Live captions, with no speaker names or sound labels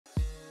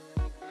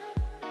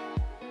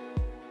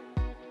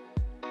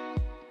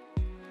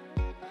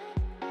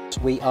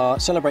We are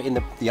celebrating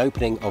the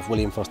opening of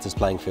William Foster's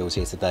playing fields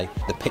here today.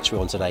 The pitch we're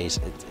on today is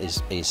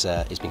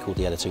been called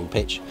the Ella Toone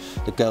pitch.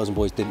 The girls and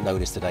boys didn't know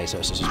this today, so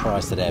it's a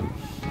surprise to them.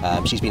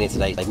 She's been here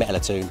today. They met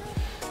Ella Toone,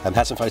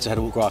 had some photos, had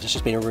autographs. It's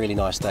just been a really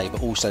nice day.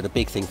 But also the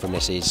big thing from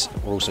this is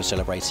we're also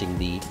celebrating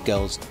the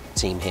girls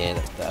team here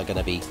that are going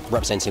to be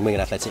representing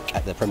Wigan Athletic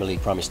at the Premier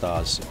League Primary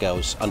Stars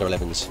Girls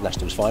Under-11s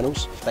Nationals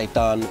Finals. They've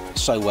done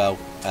so well.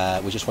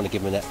 We just want to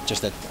give them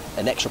just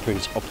an extra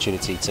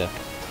opportunity to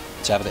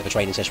have a bit of a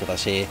training session with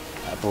us here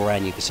at a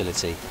brand new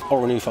facility.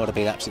 Orrell Newfold have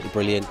been absolutely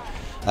brilliant.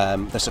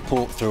 The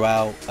support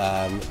throughout,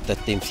 the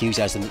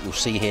enthusiasm that you'll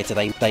see here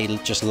today, they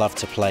just love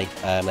to play.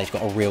 They've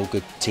got a real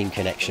good team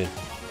connection,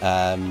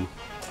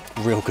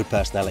 real good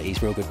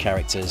personalities, real good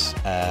characters,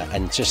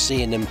 and just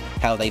seeing them,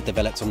 how they've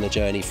developed on the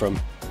journey from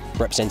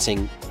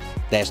representing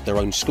their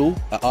own school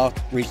at our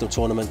regional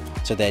tournament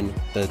to then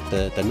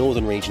the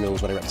Northern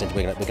Regionals where they represented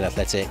Wigan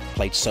Athletic,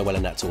 played so well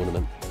in that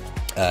tournament.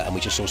 And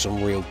we just saw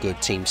some real good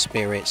team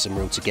spirit, some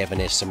real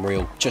togetherness, some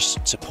real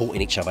just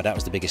supporting each other. That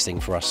was the biggest thing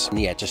for us. And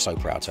yeah, just so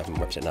proud to have them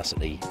represent us at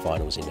the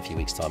finals in a few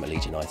weeks' time at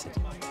Leeds United.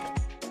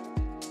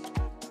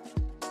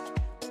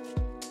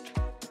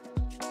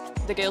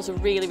 The girls are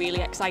really,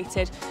 really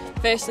excited.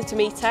 Firstly to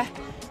meet her,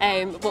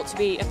 but to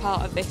be a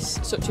part of this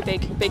such a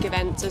big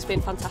event has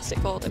been fantastic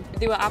for them.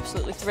 They were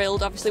absolutely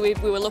thrilled. Obviously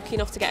we were lucky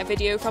enough to get a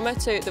video from her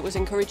that was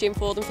encouraging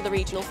for them for the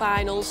regional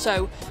finals,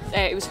 so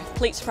it was a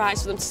complete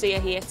surprise for them to see her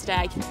here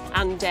today,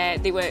 and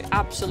they were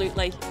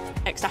absolutely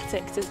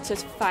ecstatic to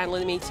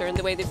finally meet her, and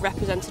the way they've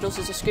represented us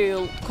as a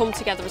school, come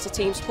together as a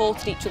team,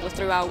 supported each other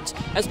throughout,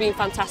 has been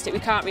fantastic. We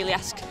can't really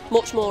ask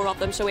much more of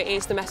them, so it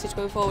is the message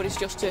going forward is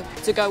just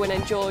to go and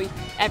enjoy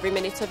every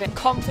minute of it.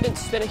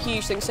 Confidence has been a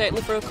huge thing,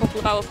 certainly for a couple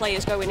of our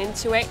players going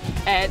into it.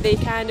 They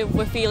kind of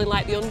were feeling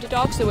like the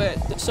underdogs. There were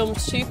some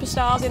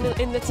superstars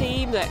in the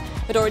team that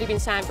had already been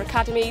signed for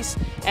academies,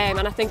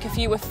 and I think a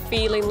few were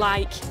feeling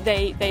like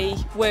they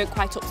weren't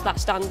quite up to that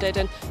standard,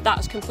 and that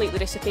has completely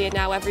disappeared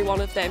now. Every one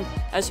of them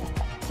has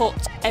put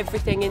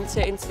everything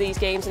into these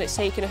games, and it's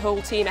taken a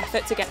whole team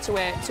effort to get to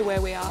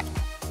where we are.